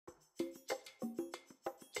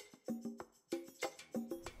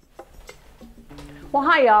Well,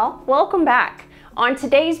 hi y'all, welcome back. On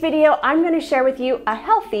today's video, I'm going to share with you a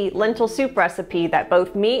healthy lentil soup recipe that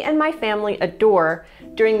both me and my family adore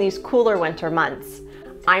during these cooler winter months.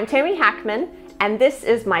 I'm Tammy Hackman, and this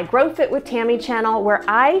is my GroFit with Tammy channel where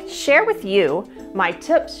I share with you my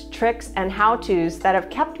tips, tricks, and how-tos that have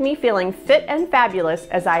kept me feeling fit and fabulous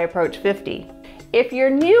as I approach 50. If you're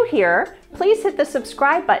new here, please hit the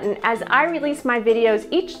subscribe button as I release my videos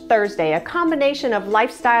each Thursday, a combination of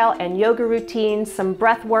lifestyle and yoga routines, some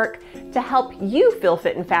breath work to help you feel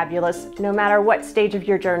fit and fabulous no matter what stage of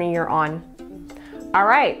your journey you're on. All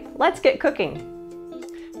right, let's get cooking.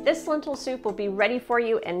 This lentil soup will be ready for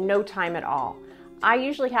you in no time at all. I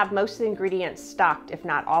usually have most of the ingredients stocked, if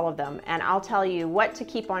not all of them, and I'll tell you what to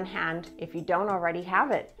keep on hand if you don't already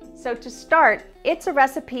have it. So to start, it's a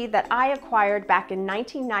recipe that I acquired back in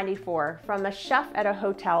 1994 from a chef at a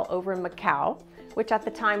hotel over in Macau, which at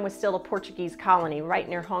the time was still a Portuguese colony right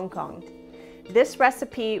near Hong Kong. This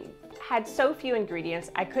recipe had so few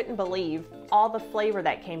ingredients, I couldn't believe all the flavor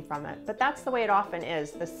that came from it, but that's the way it often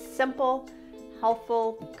is. The simple,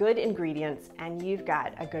 healthful, good ingredients, and you've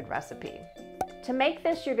got a good recipe. To make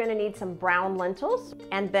this, you're going to need some brown lentils,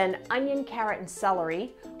 and then onion, carrot, and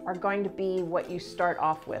celery are going to be what you start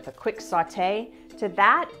off with, a quick saute. To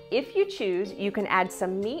that, if you choose, you can add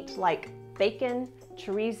some meat like bacon,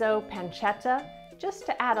 chorizo, pancetta, just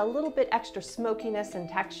to add a little bit extra smokiness and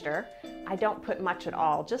texture. I don't put much at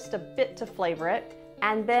all, just a bit to flavor it.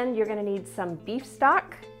 And then you're going to need some beef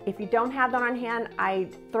stock. If you don't have that on hand, I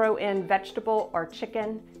throw in vegetable or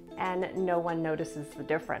chicken, and no one notices the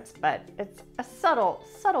difference, but it's a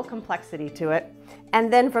subtle complexity to it.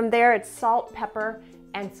 And then from there, it's salt, pepper,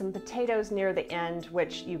 and some potatoes near the end,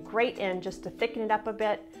 which you grate in just to thicken it up a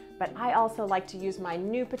bit. But I also like to use my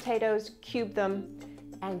new potatoes, cube them,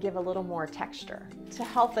 and give a little more texture. To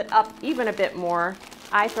health it up even a bit more,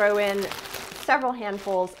 I throw in several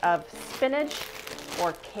handfuls of spinach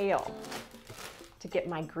or kale to get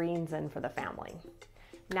my greens in for the family.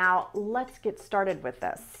 Now, let's get started with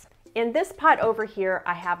this. In this pot over here,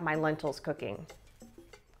 I have my lentils cooking.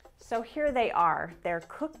 So here they are. They're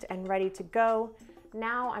cooked and ready to go.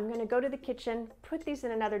 Now I'm going to go to the kitchen, put these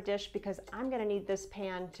in another dish because I'm going to need this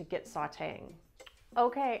pan to get sauteing.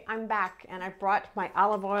 Okay, I'm back and I brought my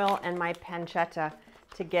olive oil and my pancetta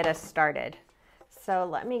to get us started. So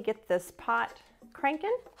let me get this pot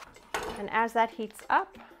cranking, and as that heats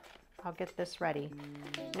up, I'll get this ready.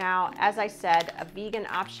 Now, as I said, a vegan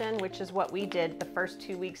option, which is what we did the first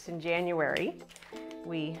 2 weeks in January.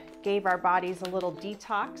 We gave our bodies a little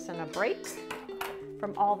detox and a break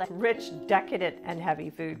from all the rich, decadent, and heavy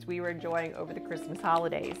foods we were enjoying over the Christmas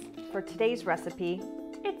holidays. For today's recipe,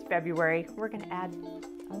 it's February, we're gonna add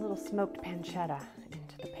a little smoked pancetta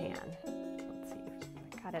into the pan. Let's see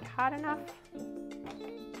if I got it hot enough.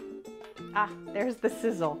 Ah, there's the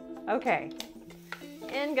sizzle. Okay.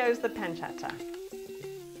 In goes the pancetta.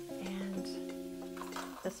 And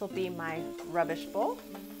this will be my rubbish bowl.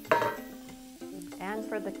 And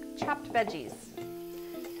for the chopped veggies.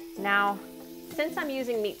 Now, since I'm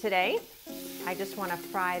using meat today, I just want to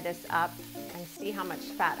fry this up and see how much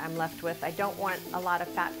fat I'm left with. I don't want a lot of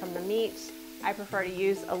fat from the meat. I prefer to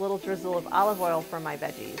use a little drizzle of olive oil for my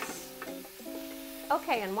veggies.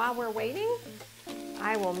 Okay, and while we're waiting,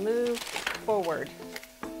 I will move forward.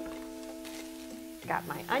 Got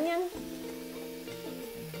my onion,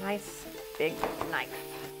 nice big knife.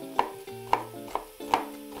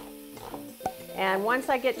 And once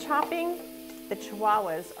I get chopping, the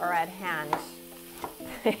chihuahuas are at hand.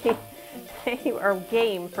 They are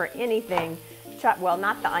game for anything. Well,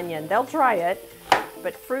 not the onion, they'll try it,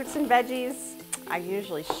 but fruits and veggies, I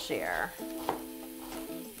usually share.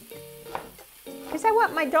 Because I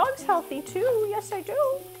want my dogs healthy too, yes I do.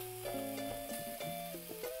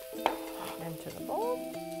 Into the bowl.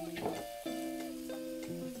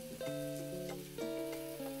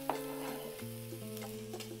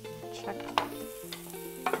 Check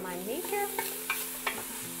my meat here.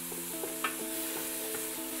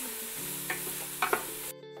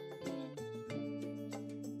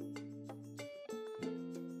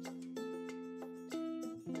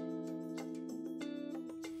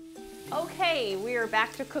 Okay, we are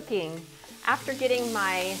back to cooking. After getting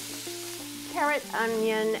my carrot,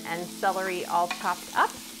 onion, and celery all chopped up.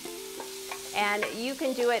 And you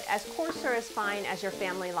can do it as coarse or as fine as your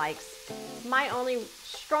family likes. My only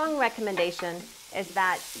strong recommendation is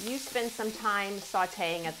that you spend some time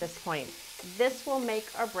sauteing at this point. This will make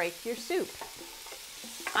or break your soup.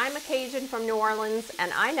 I'm a Cajun from New Orleans,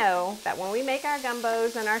 and I know that when we make our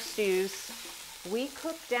gumbos and our stews, we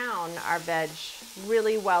cook down our veg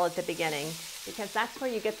really well at the beginning. because that's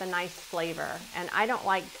where you get the nice flavor. And I don't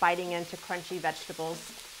like biting into crunchy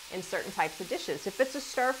vegetables in certain types of dishes. If it's a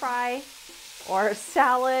stir fry or a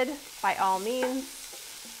salad, by all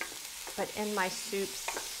means. But in my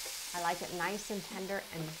soups, I like it nice and tender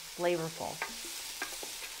and flavorful.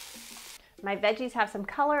 My veggies have some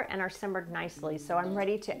color and are simmered nicely, so I'm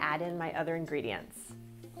ready to add in my other ingredients.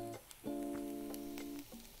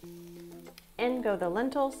 In go the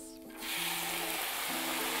lentils.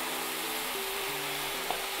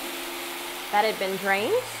 That had been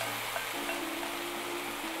drained.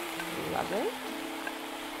 Lovely.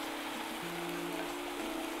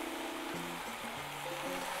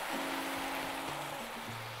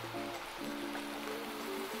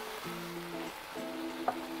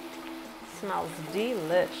 Smells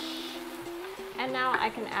delish. And now I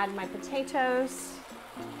can add my potatoes.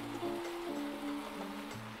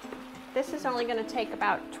 This is only going to take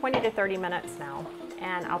about 20 to 30 minutes now.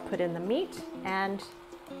 And I'll put in the meat and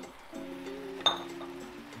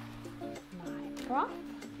my broth.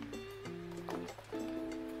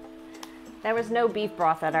 There was no beef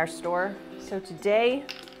broth at our store, so today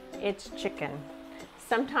it's chicken.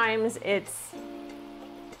 Sometimes it's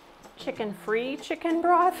chicken-free chicken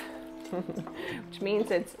broth, which means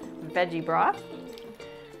it's veggie broth.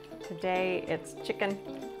 Today it's chicken.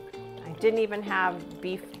 I didn't even have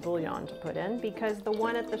beef bouillon to put in because the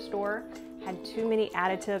one at the store had too many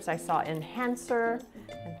additives. I saw enhancer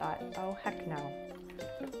and thought, oh heck no,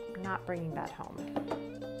 I'm not bringing that home.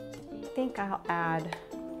 I think I'll add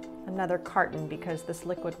another carton because this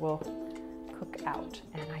liquid will cook out.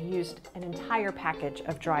 And I used an entire package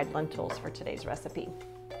of dried lentils for today's recipe.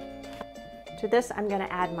 To this, I'm going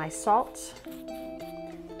to add my salt,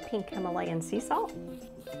 pink Himalayan sea salt,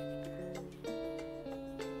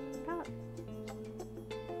 about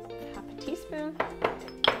half a teaspoon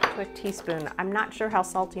to a teaspoon. I'm not sure how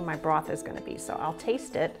salty my broth is going to be, so I'll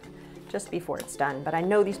taste it just before it's done. But I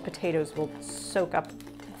know these potatoes will soak up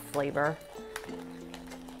flavor.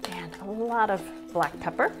 A lot of black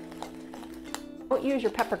pepper. Don't use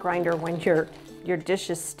your pepper grinder when your dish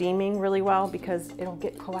is steaming really well because it'll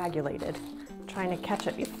get coagulated. I'm trying to catch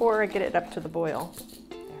it before I get it up to the boil.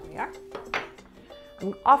 There we are.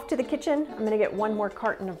 I'm off to the kitchen. I'm going to get one more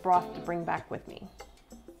carton of broth to bring back with me.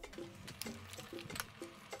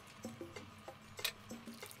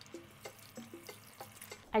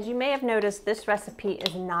 As you may have noticed, this recipe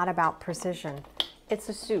is not about precision. It's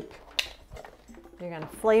a soup. You're going to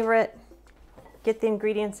flavor it, get the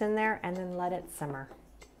ingredients in there, and then let it simmer.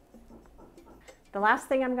 The last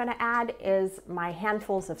thing I'm going to add is my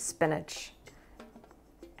handfuls of spinach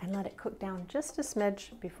and let it cook down just a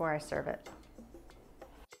smidge before I serve it.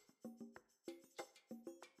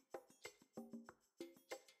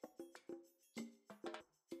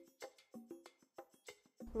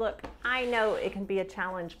 Look, I know it can be a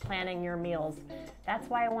challenge planning your meals. That's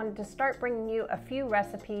why I wanted to start bringing you a few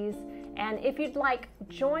recipes. And if you'd like,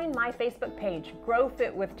 join my Facebook page,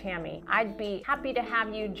 GroFit with Tammy. I'd be happy to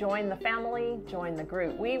have you join the family, join the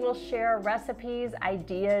group. We will share recipes,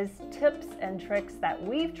 ideas, tips, and tricks that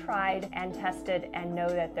we've tried and tested and know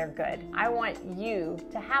that they're good. I want you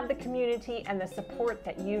to have the community and the support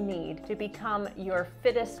that you need to become your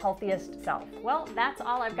fittest, healthiest self. Well, that's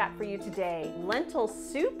all I've got for you today. Lentil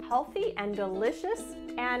soup, healthy and delicious.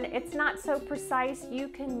 And it's not so precise. You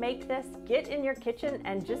can make this, get in your kitchen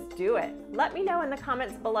and just do it. Let me know in the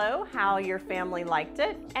comments below how your family liked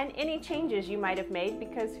it and any changes you might have made,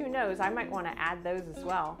 because who knows, I might want to add those as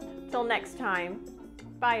well. Till next time,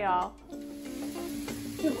 bye y'all.